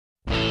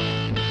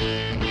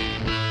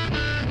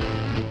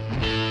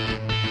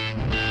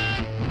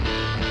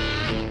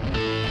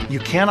You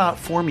cannot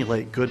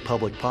formulate good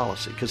public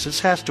policy because this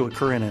has to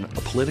occur in a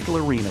political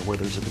arena where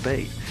there's a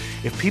debate.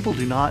 If people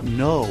do not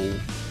know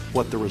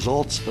what the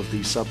results of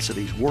these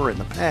subsidies were in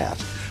the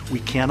past, we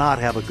cannot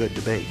have a good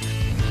debate.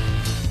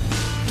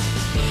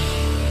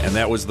 And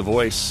that was the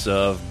voice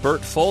of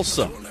Burt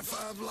Folsom,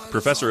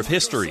 professor of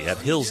history at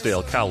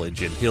Hillsdale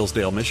College in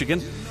Hillsdale,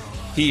 Michigan.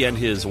 He and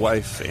his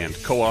wife and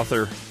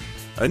co-author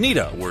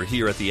Anita were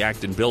here at the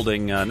Acton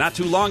building not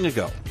too long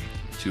ago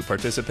to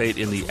participate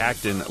in the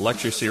Acton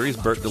lecture series.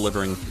 Burt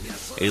delivering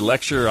a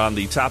lecture on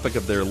the topic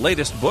of their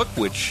latest book,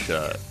 which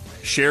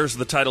shares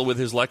the title with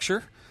his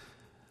lecture,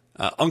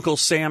 Uncle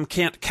Sam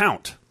Can't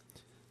Count.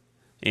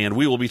 And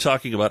we will be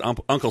talking about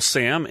Uncle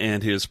Sam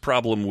and his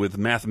problem with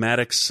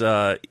mathematics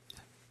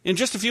in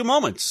just a few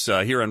moments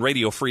here on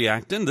Radio Free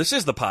Acton. This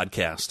is the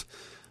podcast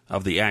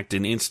of the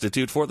Acton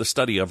Institute for the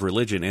Study of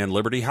Religion and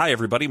Liberty. Hi,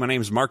 everybody. My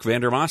name is Mark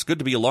Vandermoss. Good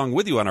to be along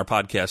with you on our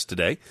podcast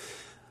today.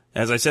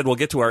 As I said, we'll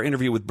get to our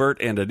interview with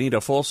Burt and Anita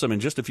Folsom in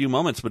just a few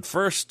moments. But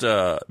first,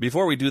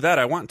 before we do that,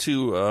 I want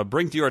to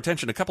bring to your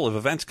attention a couple of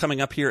events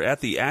coming up here at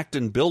the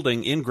Acton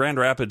building in Grand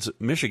Rapids,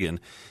 Michigan.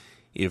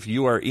 If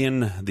you are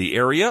in the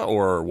area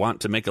or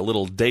want to make a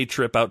little day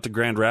trip out to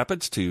Grand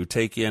Rapids to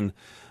take in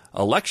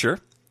a lecture,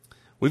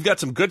 we've got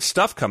some good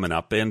stuff coming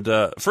up. And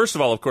first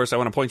of all, of course, I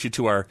want to point you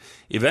to our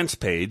events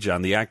page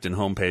on the Acton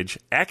homepage,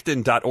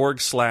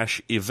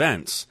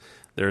 acton.org/events.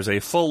 There's a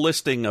full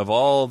listing of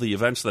all the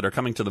events that are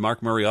coming to the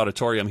Mark Murray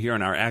Auditorium here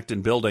in our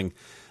Acton building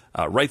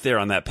right there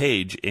on that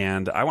page.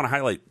 And I want to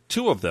highlight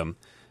two of them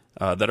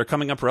that are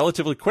coming up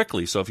relatively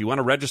quickly. So if you want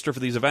to register for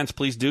these events,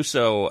 please do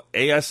so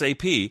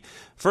ASAP.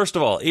 First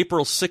of all,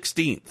 April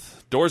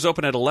 16th, doors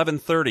open at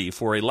 11:30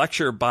 for a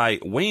lecture by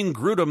Wayne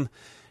Grudem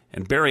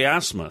and Barry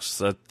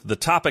Asmus. The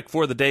topic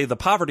for the day, The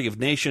Poverty of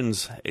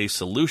Nations, a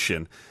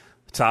Solution.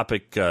 The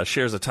topic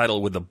shares a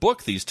title with the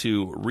book these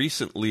two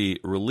recently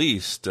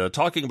released,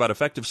 talking about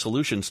effective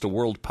solutions to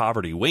world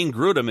poverty. Wayne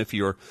Grudem, if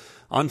you're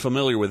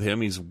unfamiliar with him,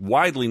 he's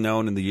widely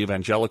known in the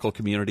evangelical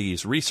community.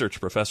 He's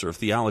research professor of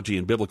theology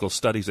and biblical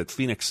studies at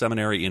Phoenix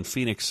Seminary in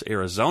Phoenix,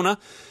 Arizona,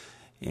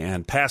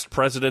 and past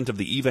president of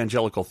the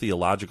Evangelical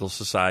Theological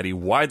Society,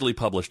 widely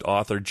published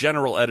author,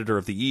 general editor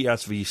of the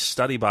ESV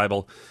Study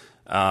Bible,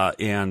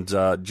 and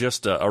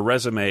just a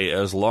resume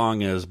as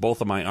long as both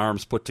of my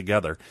arms put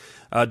together.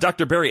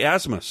 Dr. Barry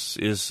Asmus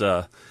is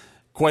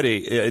quite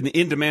an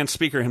in-demand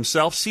speaker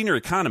himself, senior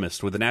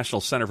economist with the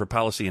National Center for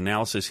Policy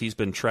Analysis. He's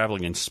been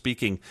traveling and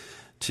speaking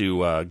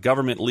to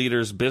government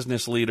leaders,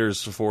 business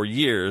leaders for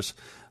years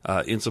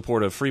in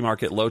support of free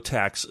market,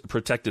 low-tax,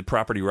 protected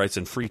property rights,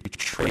 and free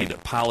trade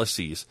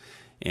policies,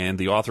 and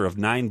the author of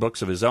 9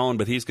 books of his own.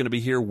 But he's going to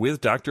be here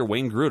with Dr.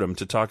 Wayne Grudem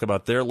to talk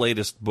about their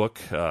latest book,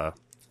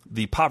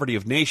 The Poverty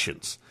of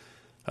Nations,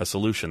 a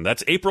Solution.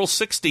 That's April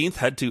 16th.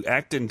 Head to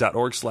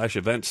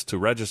acton.org/events to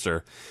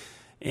register.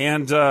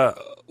 And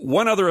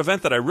one other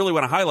event that I really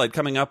want to highlight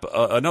coming up,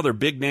 another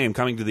big name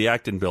coming to the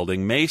Acton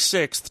building, May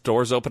 6th,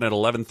 doors open at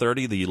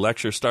 11:30. The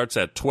lecture starts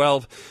at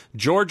 12.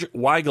 George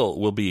Weigel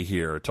will be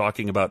here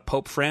talking about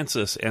Pope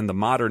Francis and the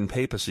modern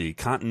papacy,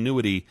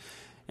 continuity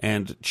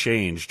and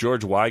change.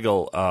 George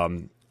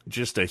Weigel,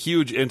 just a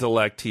huge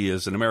intellect. He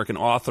is an American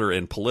author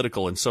and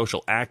political and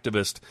social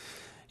activist.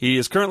 He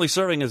is currently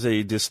serving as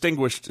a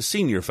distinguished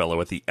senior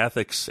fellow at the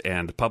Ethics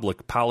and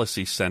Public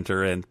Policy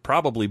Center, and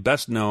probably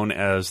best known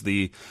as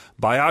the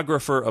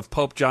biographer of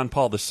Pope John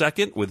Paul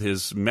II with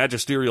his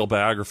magisterial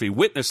biography,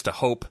 Witness to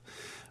Hope,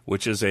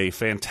 which is a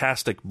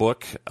fantastic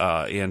book.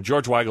 And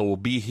George Weigel will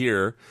be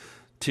here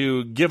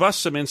to give us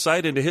some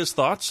insight into his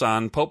thoughts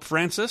on Pope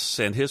Francis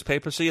and his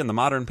papacy and the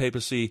modern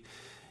papacy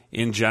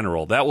in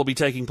general. That will be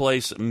taking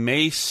place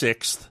May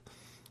 6th.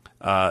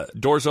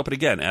 Doors open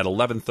again at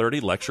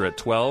 11:30, lecture at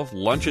 12.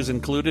 Lunch is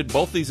included.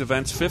 Both these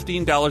events,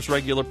 $15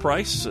 regular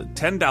price,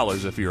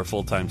 $10 if you're a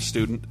full-time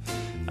student.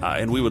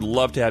 And we would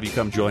love to have you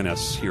come join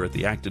us here at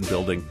the Acton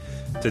building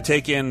to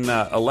take in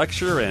a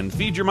lecture and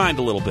feed your mind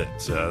a little bit.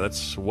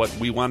 That's what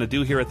we want to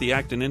do here at the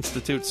Acton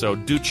Institute. So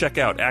do check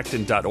out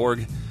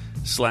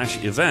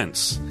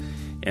acton.org/events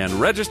and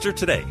register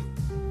today.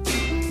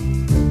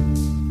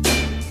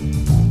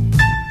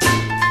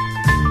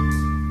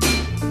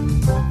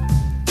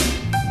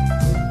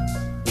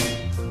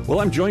 Well,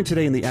 I'm joined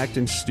today in the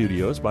Acton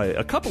studios by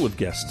a couple of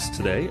guests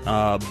today.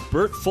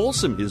 Burt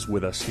Folsom is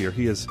with us here.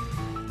 He is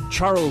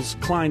Charles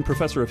Klein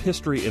Professor of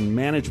History and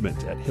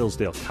Management at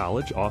Hillsdale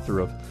College, author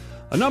of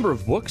a number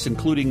of books,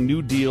 including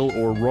New Deal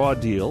or Raw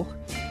Deal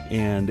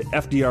and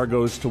FDR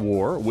Goes to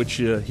War, which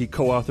he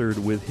co-authored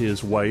with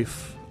his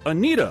wife,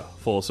 Anita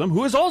Folsom,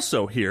 who is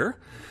also here.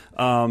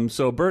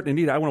 So, Burt and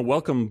Anita, I want to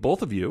welcome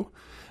both of you.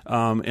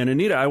 And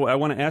Anita, I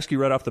want to ask you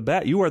right off the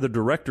bat, you are the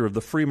director of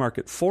the Free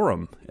Market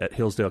Forum at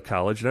Hillsdale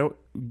College. Now,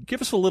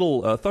 give us a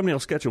little thumbnail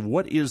sketch of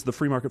what is the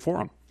Free Market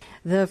Forum.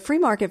 The Free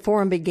Market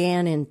Forum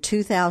began in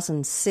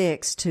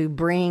 2006 to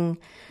bring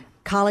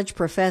college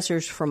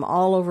professors from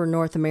all over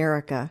North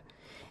America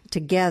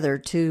together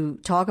to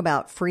talk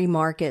about free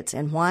markets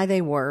and why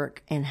they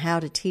work and how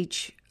to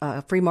teach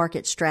free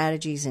market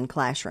strategies in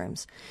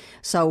classrooms.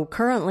 So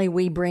currently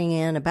we bring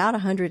in about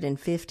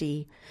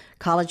 150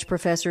 college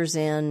professors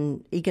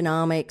in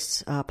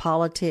economics,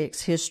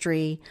 politics,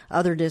 history,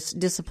 other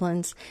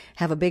disciplines,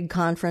 have a big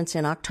conference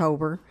in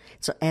October.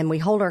 And we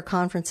hold our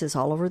conferences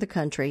all over the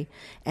country.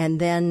 And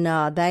then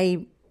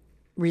they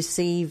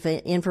receive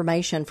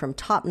information from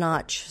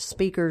top-notch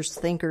speakers,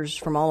 thinkers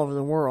from all over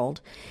the world.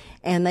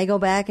 And they go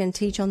back and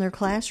teach in their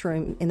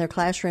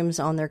classrooms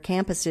on their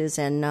campuses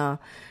and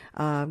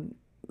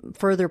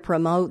further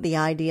promote the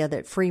idea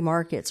that free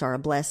markets are a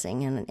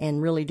blessing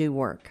and really do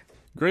work.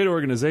 Great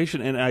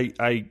organization, and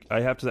I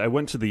have to say, I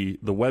went to the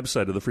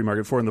website of the Free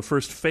Market Forum. The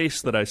first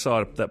face that I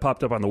saw that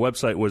popped up on the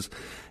website was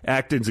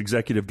Acton's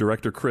Executive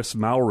Director, Chris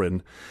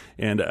Maurin,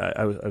 and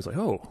I was like,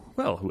 oh,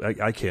 well,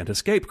 I can't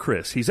escape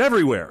Chris. He's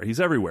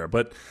everywhere.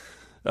 But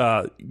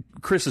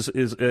Chris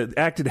is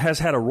Acton has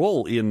had a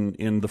role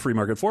in the Free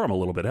Market Forum a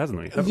little bit,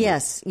 hasn't he?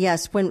 Yes.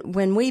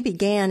 When we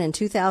began in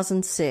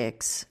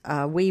 2006,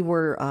 we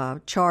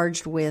were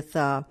charged with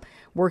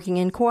working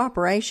in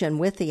cooperation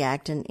with the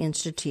Acton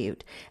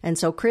Institute. And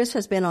so Chris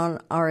has been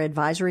on our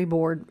advisory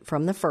board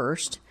from the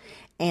first,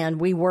 and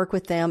we work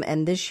with them.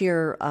 And this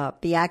year,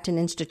 the Acton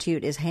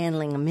Institute is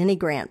handling a mini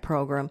grant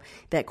program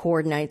that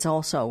coordinates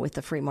also with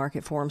the Free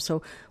Market Forum.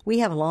 So we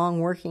have a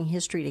long working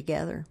history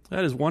together.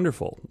 That is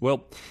wonderful.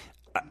 Well,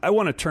 I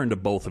want to turn to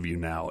both of you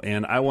now,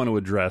 and I want to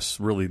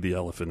address really the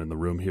elephant in the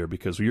room here,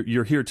 because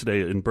you're here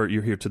today, and Burt,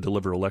 you're here to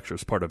deliver a lecture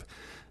as part of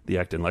the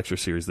Acton Lecture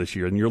Series this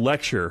year. And your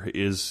lecture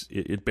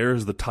it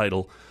bears the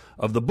title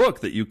of the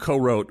book that you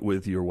co-wrote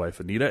with your wife,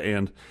 Anita,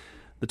 and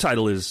the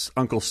title is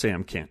Uncle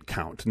Sam Can't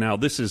Count. Now,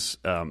 this is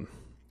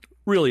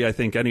really, I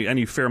think,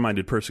 any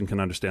fair-minded person can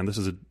understand this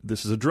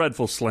is a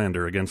dreadful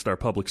slander against our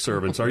public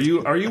servants. Are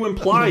you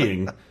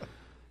implying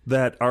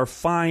that our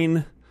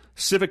fine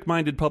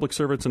civic-minded public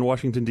servants in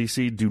Washington,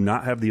 D.C. do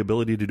not have the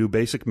ability to do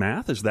basic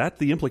math? Is that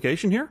the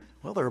implication here?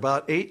 Well, there are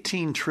about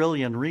 18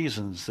 trillion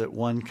reasons that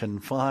one can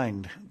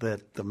find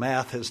that the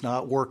math has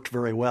not worked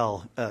very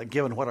well,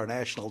 given what our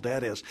national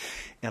debt is.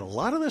 And a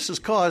lot of this is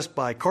caused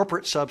by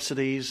corporate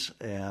subsidies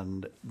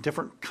and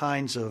different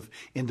kinds of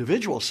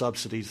individual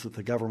subsidies that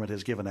the government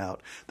has given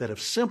out that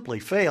have simply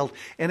failed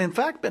and, in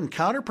fact, been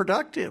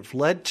counterproductive,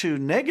 led to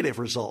negative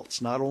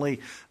results. Not only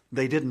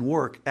they didn't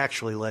work,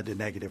 actually led to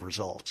negative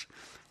results.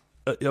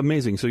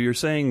 Amazing. So you're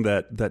saying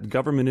that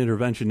government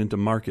intervention into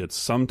markets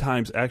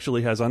sometimes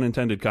actually has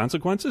unintended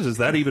consequences? Is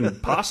that even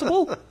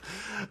possible?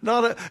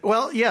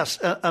 Well, yes,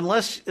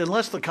 unless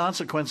the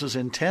consequences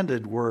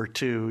intended were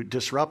to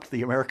disrupt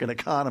the American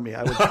economy,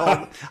 I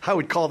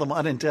would call them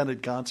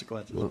unintended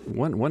consequences. Well,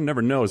 one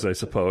never knows, I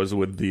suppose,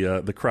 with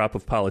the crop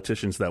of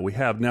politicians that we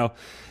have now.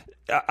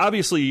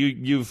 Obviously,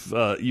 you've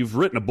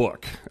written a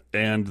book,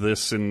 and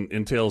this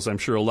entails, I'm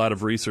sure, a lot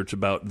of research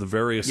about the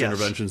various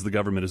interventions the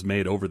government has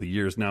made over the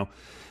years. Now,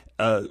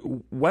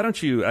 why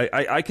don't you?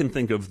 I can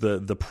think of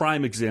the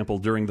prime example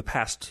during the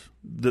past,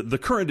 the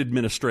current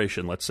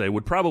administration, let's say,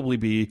 would probably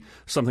be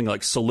something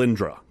like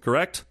Solyndra,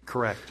 correct?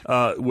 Correct.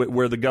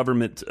 Where the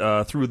government,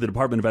 through the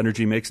Department of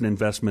Energy, makes an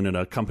investment in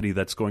a company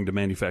that's going to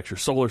manufacture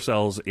solar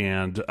cells,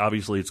 and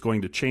obviously it's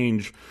going to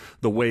change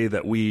the way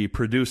that we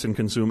produce and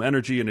consume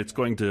energy, and it's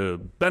going to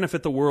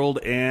benefit the world.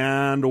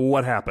 And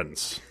what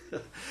happens?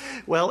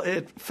 Well,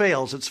 it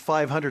fails. It's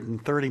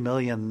 $530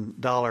 million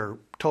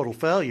total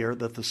failure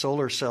that the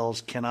solar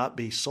cells cannot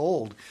be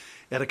sold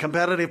at a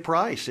competitive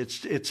price.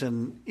 It's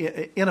an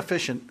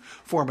inefficient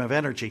form of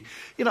energy.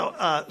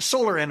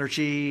 Solar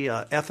energy,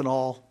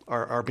 ethanol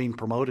are being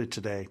promoted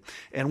today,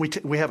 and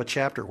we have a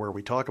chapter where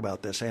we talk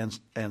about this and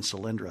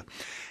Solyndra.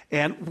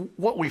 And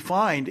what we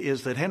find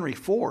is that Henry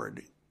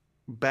Ford,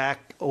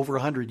 back over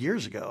 100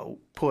 years ago,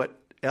 put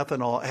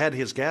ethanol, had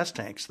his gas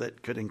tanks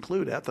that could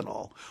include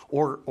ethanol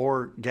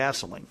or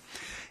gasoline.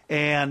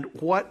 And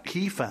what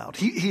he found,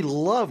 he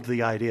loved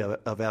the idea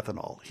of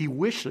ethanol. He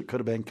wished it could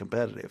have been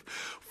competitive.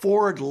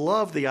 Ford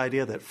loved the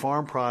idea that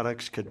farm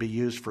products could be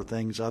used for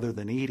things other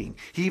than eating.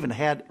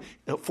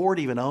 Ford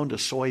even owned a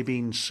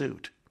soybean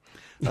suit.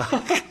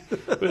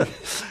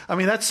 I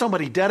mean, that's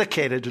somebody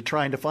dedicated to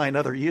trying to find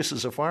other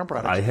uses of farm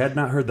products. I had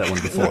not heard that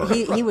one before.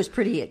 He was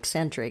pretty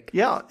eccentric.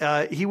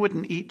 Yeah, he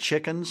wouldn't eat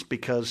chickens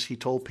because he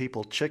told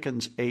people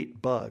chickens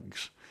ate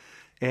bugs.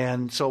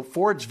 And so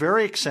Ford's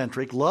very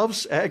eccentric,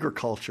 loves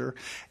agriculture,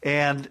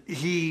 and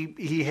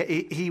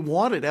he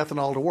wanted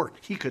ethanol to work.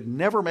 He could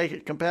never make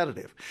it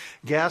competitive.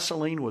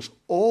 Gasoline was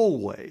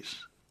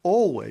always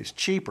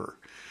cheaper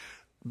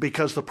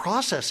because the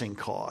processing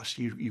cost,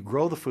 you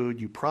grow the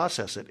food, you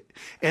process it,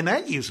 and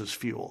that uses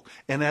fuel,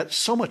 and that's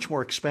so much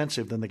more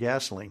expensive than the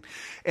gasoline.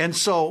 And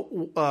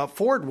so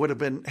Ford would have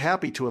been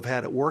happy to have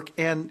had it work,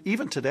 and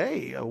even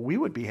today we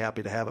would be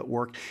happy to have it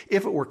work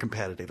if it were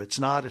competitive. It's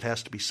not. It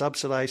has to be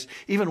subsidized.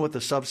 Even with the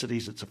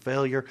subsidies, it's a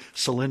failure.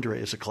 Solyndra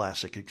is a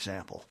classic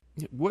example.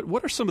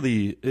 What are some of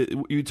the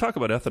you talk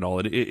about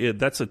ethanol?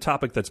 That's a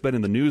topic that's been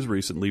in the news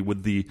recently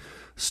with the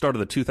start of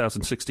the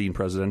 2016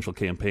 presidential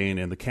campaign,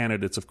 and the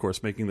candidates, of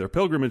course, making their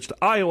pilgrimage to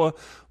Iowa,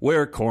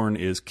 where corn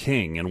is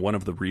king. And one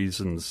of the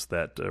reasons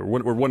that, or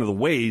one of the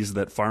ways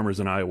that farmers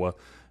in Iowa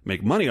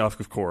make money off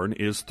of corn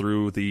is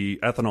through the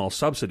ethanol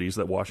subsidies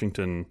that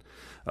Washington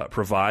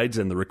provides,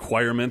 and the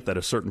requirement that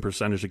a certain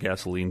percentage of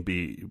gasoline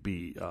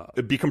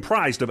be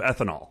comprised of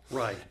ethanol.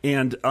 Right.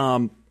 And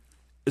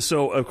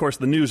so, of course,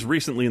 the news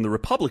recently in the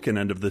Republican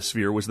end of the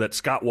sphere was that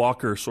Scott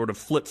Walker sort of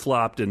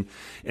flip-flopped and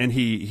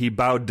he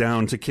bowed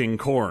down to King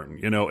Corn,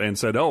 and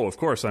said, oh, of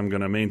course, I'm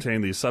going to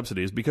maintain these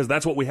subsidies because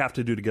that's what we have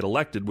to do to get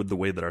elected with the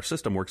way that our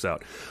system works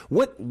out.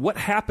 What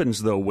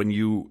happens, though, when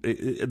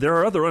there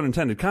are other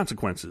unintended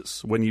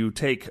consequences when you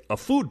take a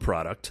food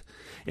product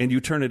and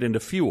you turn it into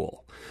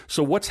fuel?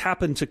 So what's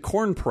happened to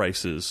corn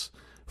prices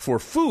for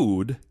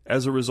food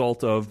as a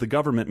result of the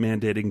government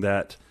mandating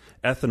that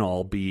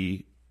ethanol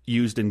be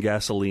used in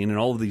gasoline and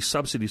all of these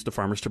subsidies to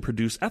farmers to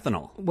produce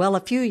ethanol? Well, a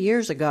few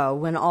years ago,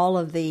 when all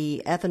of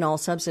the ethanol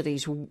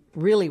subsidies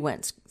really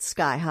went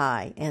sky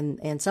high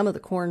and some of the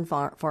corn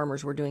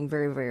farmers were doing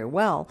very, very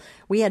well,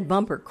 we had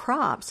bumper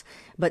crops,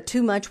 but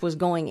too much was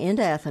going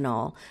into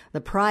ethanol.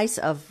 The price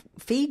of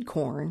feed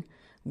corn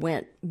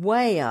went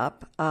way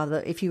up.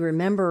 If you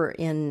remember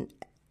in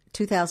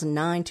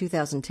 2009,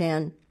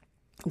 2010,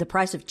 the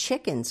price of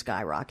chicken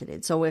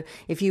skyrocketed. So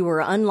if you were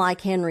unlike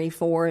Henry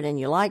Ford and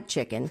you liked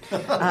chicken,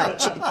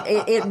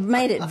 it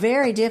made it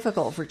very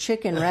difficult for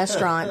chicken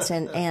restaurants,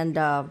 and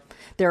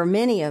there are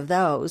many of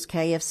those,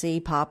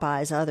 KFC,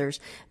 Popeyes, others,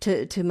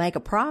 to make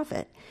a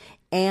profit.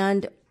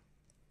 And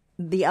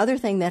the other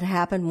thing that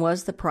happened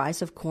was the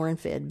price of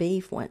corn-fed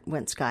beef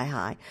went sky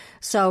high.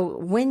 So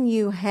when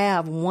you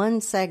have one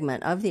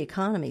segment of the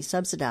economy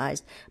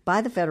subsidized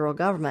by the federal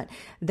government,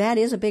 that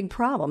is a big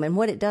problem. And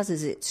what it does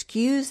is it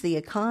skews the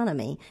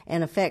economy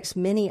and affects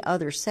many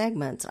other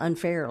segments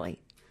unfairly.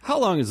 How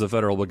long has the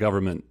federal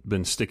government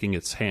been sticking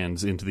its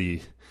hands into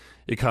the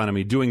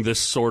economy, doing this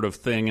sort of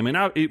thing? I mean,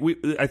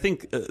 I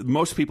think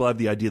most people have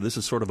the idea this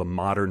is sort of a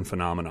modern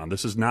phenomenon.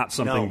 This is not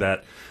something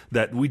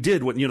that we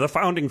did when, the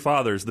founding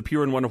fathers, the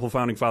pure and wonderful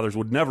founding fathers,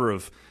 would never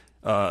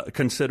have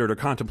considered or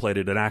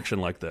contemplated an action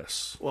like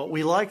this. Well,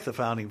 we like the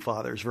founding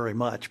fathers very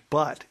much,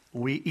 but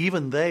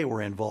even they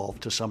were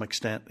involved to some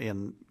extent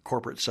in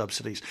corporate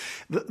subsidies.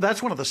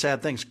 That's one of the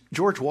sad things.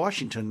 George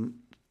Washington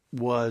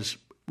was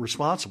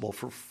responsible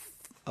for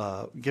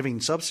giving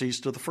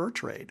subsidies to the fur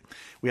trade.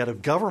 We had a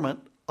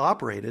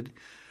government-operated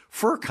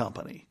fur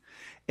company.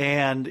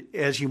 And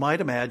as you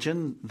might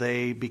imagine,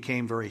 they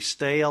became very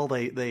stale.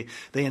 They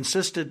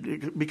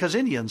insisted, because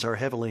Indians are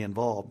heavily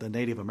involved, the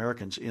Native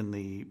Americans, in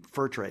the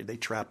fur trade. They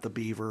trap the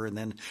beaver and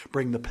then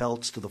bring the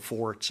pelts to the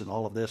forts and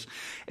all of this.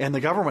 And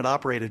the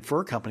government-operated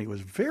fur company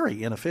was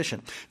very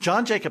inefficient.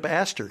 John Jacob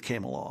Astor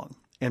came along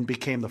and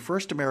became the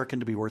first American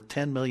to be worth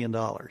 $10 million.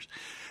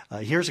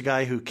 Here's a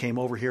guy who came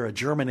over here, a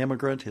German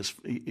immigrant.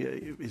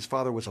 His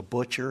father was a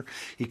butcher.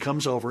 He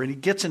comes over and he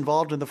gets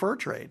involved in the fur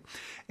trade,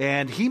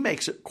 and he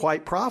makes it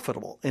quite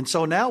profitable. And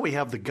so now we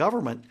have the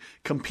government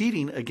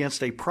competing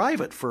against a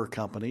private fur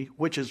company,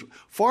 which is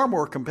far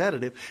more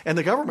competitive. And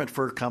the government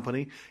fur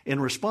company,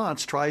 in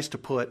response, tries to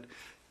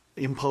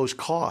impose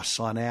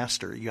costs on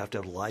Astor. You have to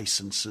have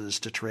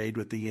licenses to trade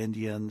with the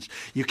Indians.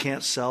 You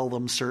can't sell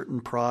them certain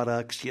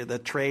products. The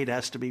trade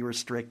has to be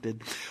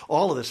restricted.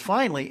 All of this.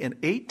 Finally, in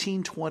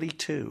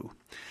 1822,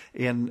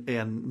 in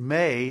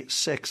May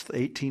 6th,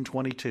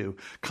 1822,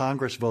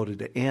 Congress voted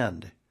to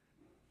end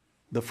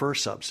the fur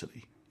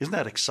subsidy. Isn't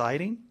that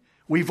exciting?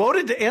 We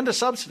voted to end a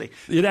subsidy.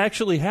 It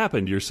actually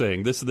happened, you're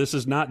saying. This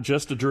is not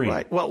just a dream.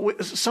 Right. Well,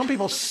 some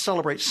people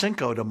celebrate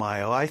Cinco de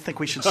Mayo. I think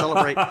we should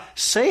celebrate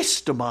Seis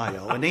de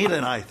Mayo, Anita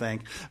and I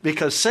think,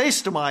 because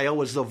Seis de Mayo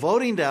was the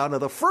voting down of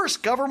the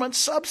first government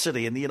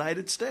subsidy in the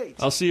United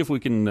States. I'll see if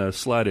we can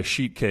slide a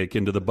sheet cake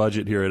into the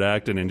budget here at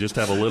Acton and just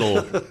have a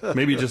little,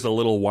 maybe just a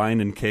little wine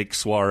and cake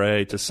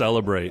soiree to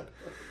celebrate.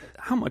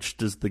 How much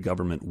does the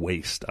government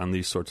waste on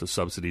these sorts of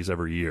subsidies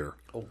every year?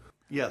 Oh.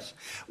 Yes.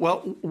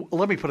 Well,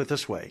 let me put it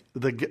this way.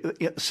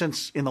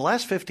 Since in the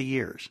last 50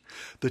 years,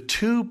 the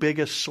two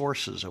biggest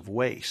sources of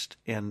waste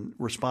and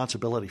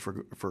responsibility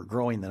for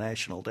growing the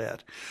national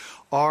debt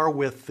are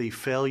with the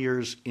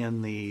failures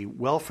in the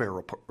welfare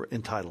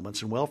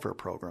entitlements and welfare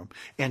program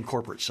and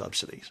corporate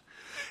subsidies.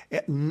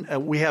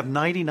 We have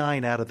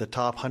 99 out of the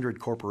top 100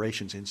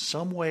 corporations in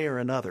some way or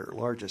another,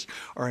 largest,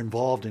 are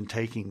involved in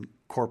taking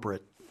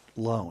corporate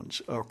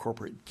loans or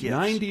corporate gifts.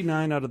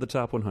 99 out of the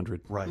top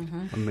 100. Right.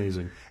 Mm-hmm.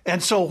 Amazing.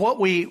 And so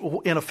what we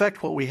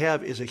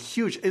have is a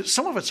huge,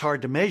 some of it's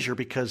hard to measure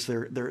because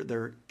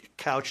they're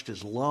couched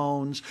as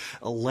loans,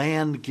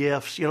 land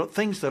gifts,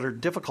 things that are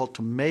difficult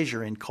to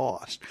measure in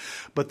cost.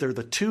 But they're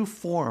the two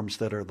forms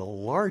that are the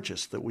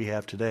largest that we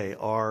have today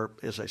are,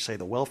 as I say,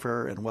 the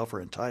welfare and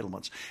welfare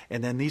entitlements,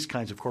 and then these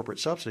kinds of corporate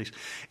subsidies.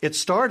 It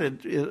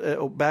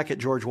started back at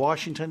George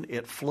Washington.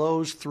 It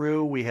flows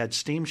through. We had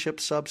steamship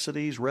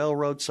subsidies,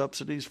 railroad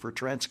subsidies for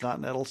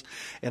transcontinentals,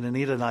 and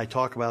Anita and I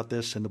talk about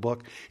this in the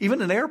book.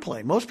 Even an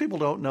airplane. Most people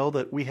don't know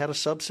that we had a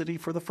subsidy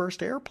for the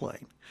first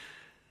airplane.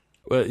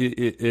 Well,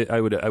 I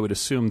would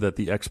assume that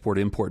the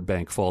Export-Import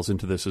Bank falls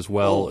into this as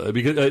well,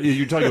 because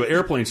you're talking about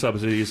airplane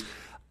subsidies.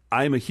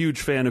 I'm a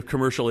huge fan of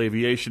commercial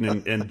aviation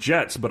and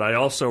jets, but I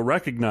also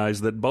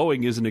recognize that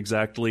Boeing isn't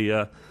exactly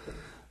a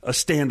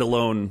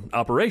standalone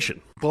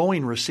operation.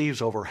 Boeing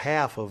receives over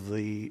half of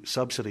the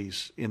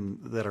subsidies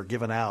that are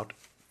given out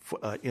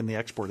in the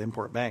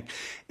Export-Import Bank,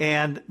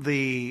 and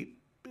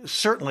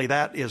certainly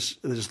that is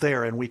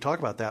there, and we talk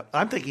about that.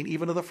 I'm thinking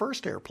even of the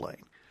first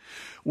airplane.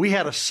 We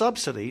had a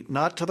subsidy,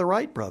 not to the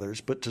Wright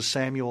brothers, but to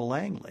Samuel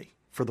Langley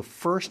for the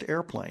first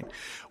airplane.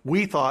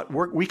 We thought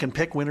we can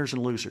pick winners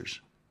and losers.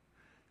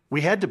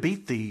 We had to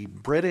beat the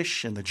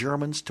British and the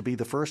Germans to be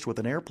the first with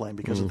an airplane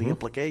because of the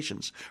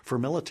implications for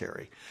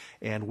military.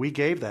 And we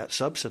gave that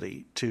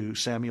subsidy to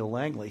Samuel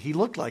Langley. He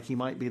looked like he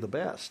might be the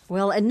best.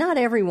 Well, and not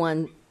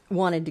everyone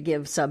wanted to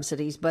give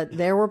subsidies, but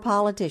there were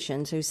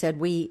politicians who said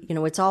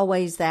it's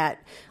always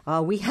that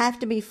we have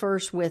to be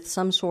first with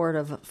some sort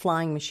of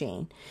flying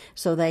machine.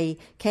 So they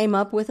came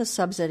up with a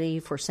subsidy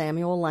for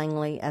Samuel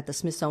Langley at the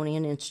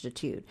Smithsonian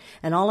Institute.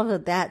 And all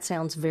of that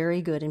sounds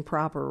very good and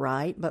proper,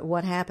 right? But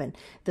what happened?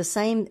 The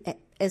same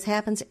as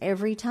happens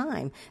every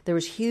time. There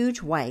was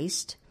huge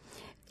waste.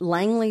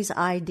 Langley's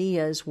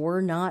ideas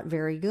were not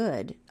very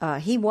good.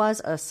 He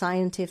was a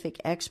scientific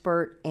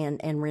expert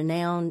and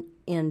renowned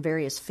in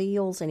various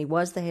fields, and he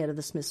was the head of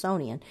the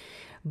Smithsonian.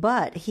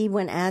 But he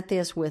went at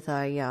this with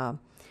a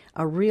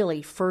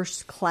really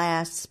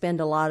first-class,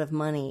 spend a lot of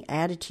money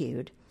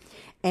attitude.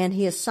 And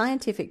his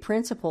scientific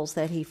principles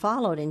that he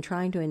followed in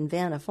trying to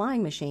invent a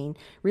flying machine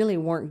really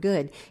weren't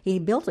good. He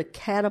built a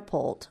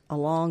catapult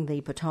along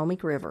the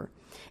Potomac River,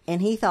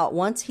 and he thought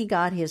once he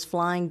got his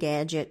flying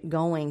gadget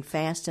going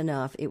fast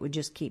enough, it would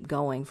just keep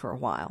going for a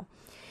while.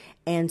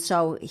 And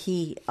so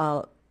he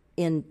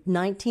in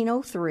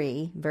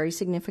 1903, very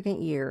significant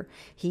year,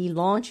 he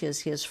launches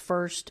his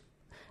first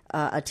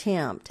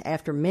attempt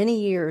after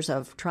many years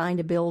of trying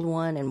to build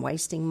one and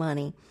wasting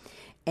money,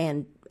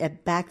 and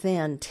back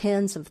then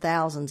tens of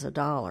thousands of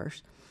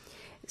dollars.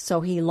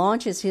 So he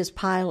launches his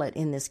pilot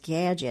in this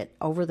gadget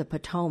over the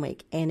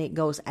Potomac, and it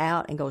goes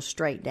out and goes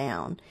straight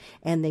down.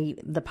 And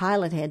the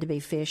pilot had to be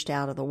fished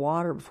out of the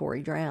water before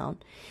he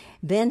drowned.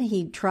 Then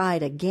he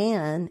tried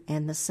again,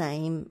 and the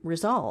same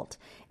result.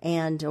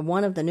 And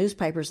one of the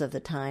newspapers of the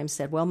time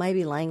said, well,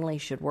 maybe Langley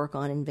should work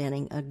on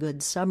inventing a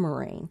good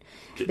submarine,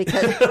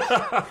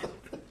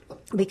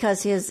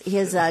 because his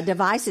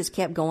devices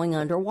kept going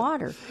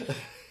underwater.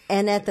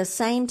 And at the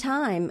same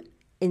time,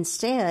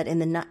 instead, in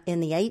the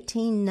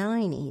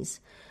 1890s,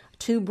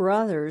 two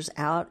brothers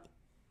out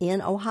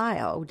in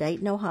Ohio,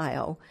 Dayton,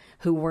 Ohio,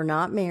 who were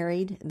not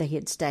married. They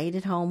had stayed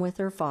at home with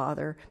their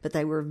father, but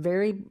they were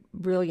very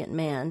brilliant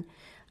men.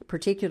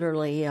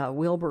 Particularly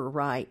Wilbur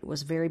Wright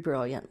was very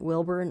brilliant.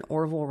 Wilbur and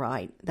Orville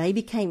Wright. They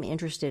became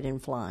interested in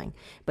flying,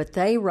 but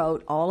they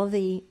wrote all of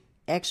the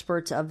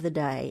experts of the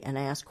day and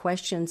asked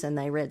questions, and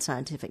they read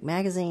scientific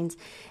magazines,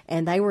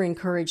 and they were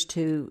encouraged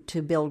to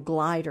build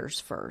gliders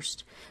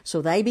first.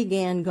 So they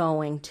began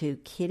going to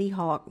Kitty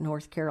Hawk,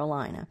 North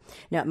Carolina.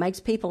 Now, it makes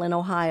people in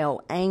Ohio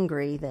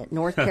angry that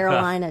North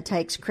Carolina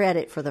takes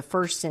credit for the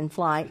first in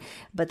flight,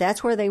 but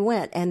that's where they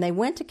went. And they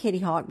went to Kitty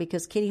Hawk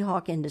because Kitty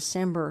Hawk in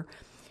December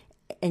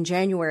and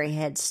January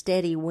had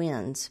steady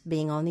winds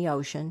being on the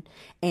ocean,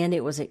 and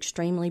it was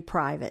extremely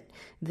private.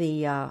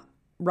 The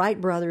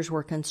Wright brothers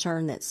were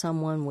concerned that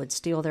someone would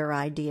steal their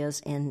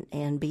ideas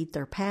and beat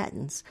their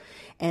patents.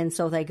 And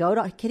so they go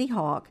to Kitty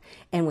Hawk,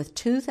 and with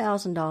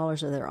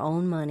 $2,000 of their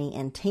own money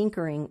and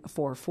tinkering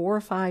for 4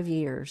 or 5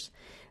 years,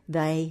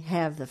 they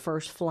have the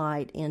first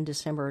flight in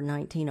December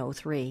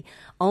 1903,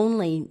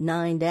 only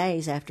 9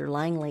 days after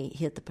Langley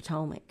hit the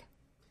Potomac.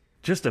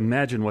 Just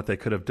imagine what they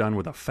could have done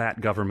with a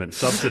fat government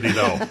subsidy,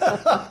 though.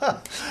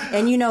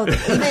 And even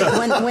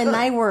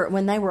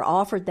when they were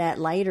offered that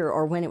later,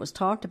 or when it was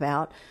talked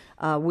about,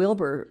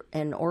 Wilbur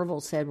and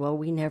Orville said, well,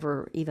 we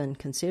never even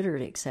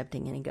considered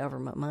accepting any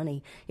government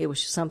money. It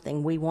was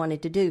something we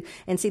wanted to do.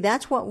 And see,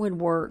 that's what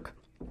would work,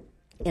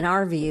 in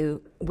our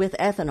view, with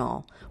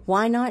ethanol.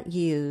 Why not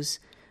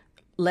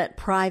let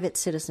private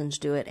citizens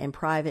do it and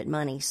private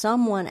money?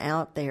 Someone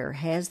out there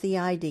has the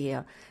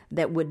idea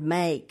that would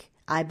make,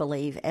 I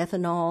believe,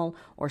 ethanol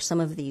or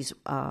some of these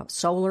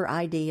solar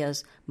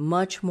ideas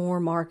much more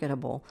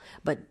marketable,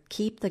 but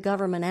keep the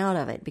government out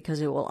of it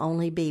because it will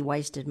only be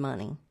wasted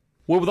money.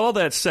 Well, with all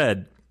that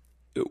said,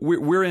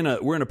 we're in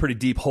a pretty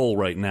deep hole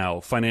right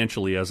now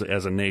financially as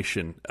a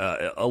nation.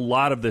 A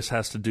lot of this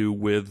has to do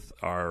with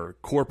our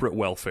corporate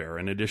welfare,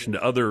 in addition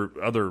to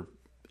other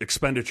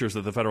expenditures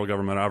that the federal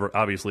government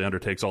obviously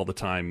undertakes all the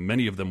time,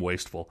 many of them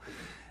wasteful.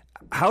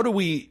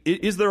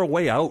 is there a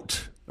way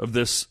out of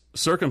this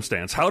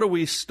circumstance? How do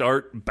we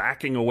start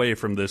backing away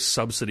from this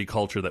subsidy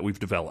culture that we've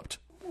developed?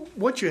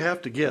 What you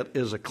have to get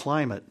is a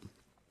climate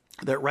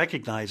that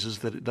recognizes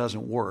that it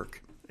doesn't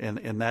work.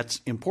 And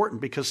that's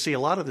important because, see, a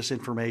lot of this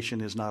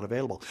information is not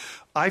available.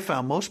 I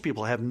found most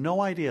people have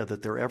no idea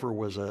that there ever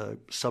was a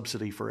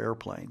subsidy for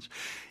airplanes.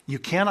 You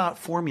cannot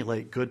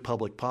formulate good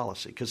public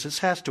policy because this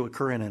has to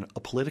occur in a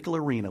political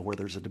arena where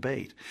there's a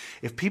debate.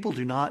 If people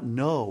do not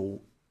know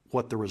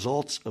what the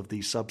results of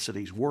these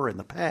subsidies were in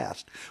the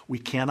past, we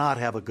cannot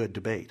have a good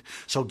debate.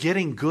 So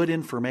getting good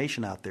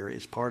information out there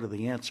is part of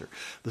the answer.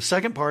 The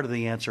second part of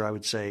the answer, I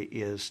would say,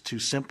 is to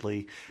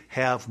simply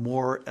have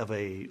more of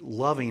a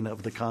loving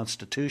of the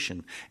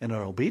Constitution and an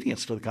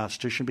obedience to the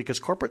Constitution, because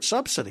corporate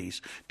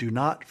subsidies do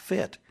not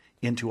fit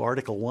into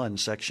Article 1,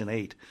 Section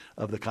 8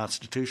 of the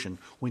Constitution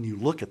when you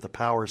look at the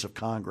powers of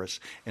Congress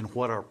and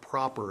what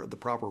the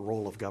proper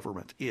role of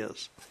government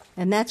is.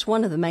 And that's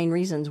one of the main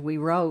reasons we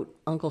wrote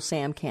Uncle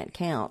Sam Can't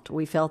Count.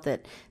 We felt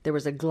that there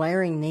was a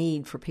glaring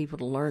need for people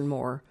to learn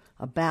more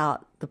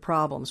about the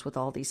problems with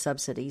all these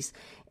subsidies.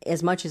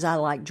 As much as I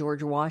like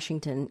George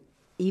Washington,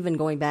 even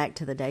going back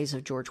to the days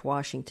of George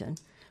Washington,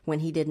 when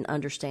he didn't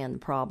understand the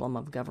problem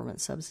of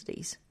government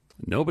subsidies.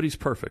 Nobody's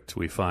perfect,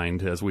 we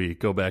find, as we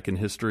go back in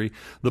history.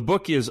 The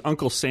book is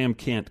Uncle Sam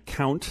Can't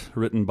Count,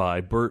 written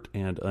by Burt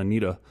and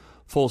Anita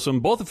Folsom,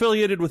 both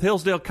affiliated with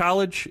Hillsdale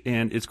College,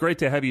 and it's great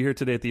to have you here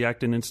today at the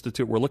Acton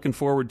Institute. We're looking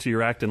forward to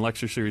your Acton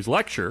Lecture Series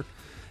lecture.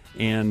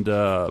 And,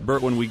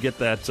 Burt, when we get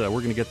that, we're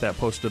going to get that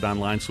posted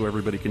online so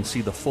everybody can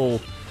see the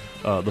full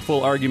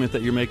argument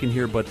that you're making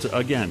here. But,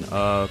 again,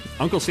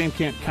 Uncle Sam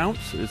Can't Count.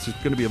 It's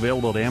going to be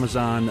available at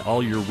Amazon,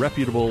 all your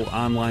reputable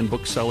online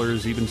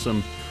booksellers, even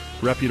some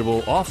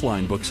reputable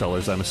offline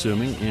booksellers, I'm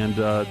assuming. And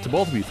to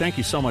both of you, thank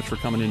you so much for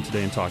coming in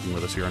today and talking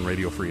with us here on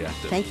Radio Free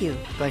Acton. Thank you.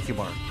 Thank you,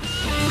 Mark.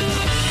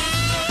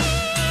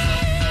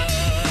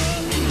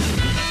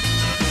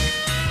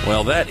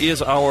 Well, that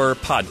is our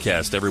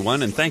podcast,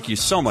 everyone, and thank you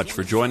so much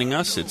for joining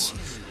us. It's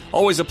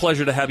always a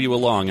pleasure to have you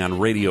along on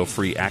Radio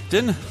Free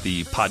Acton,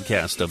 the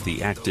podcast of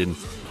the Acton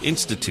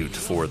Institute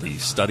for the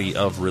Study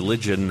of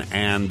Religion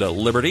and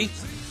Liberty.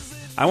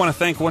 I want to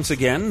thank once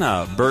again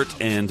Burt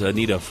and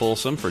Anita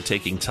Folsom for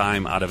taking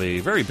time out of a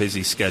very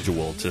busy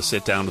schedule to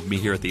sit down with me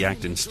here at the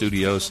Acton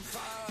Studios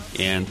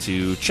and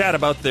to chat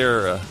about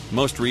their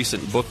most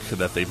recent book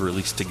that they've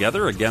released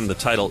together. Again, the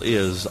title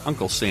is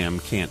Uncle Sam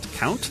Can't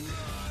Count.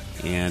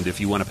 And if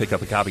you want to pick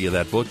up a copy of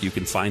that book, you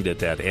can find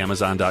it at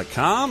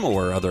Amazon.com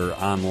or other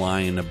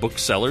online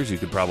booksellers. You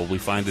could probably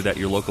find it at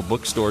your local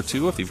bookstore,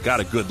 too, if you've got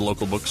a good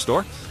local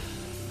bookstore.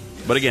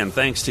 But again,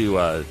 thanks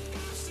to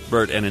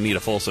Burt and Anita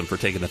Folsom for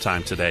taking the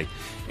time today.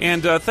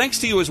 And thanks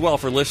to you as well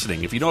for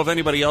listening. If you know of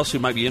anybody else who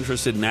might be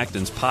interested in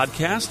Acton's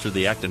podcast or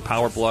the Acton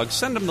Power Blog,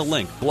 send them the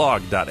link,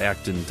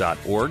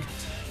 blog.acton.org.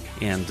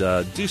 And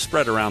do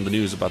spread around the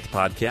news about the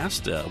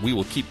podcast. We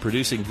will keep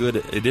producing good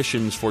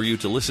editions for you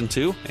to listen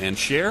to and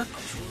share.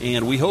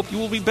 And we hope you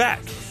will be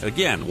back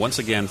once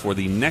again, for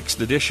the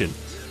next edition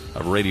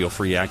of Radio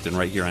Free Acton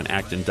right here on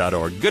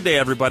Acton.org. Good day,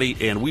 everybody,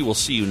 and we will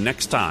see you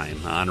next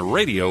time on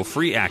Radio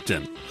Free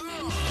Acton.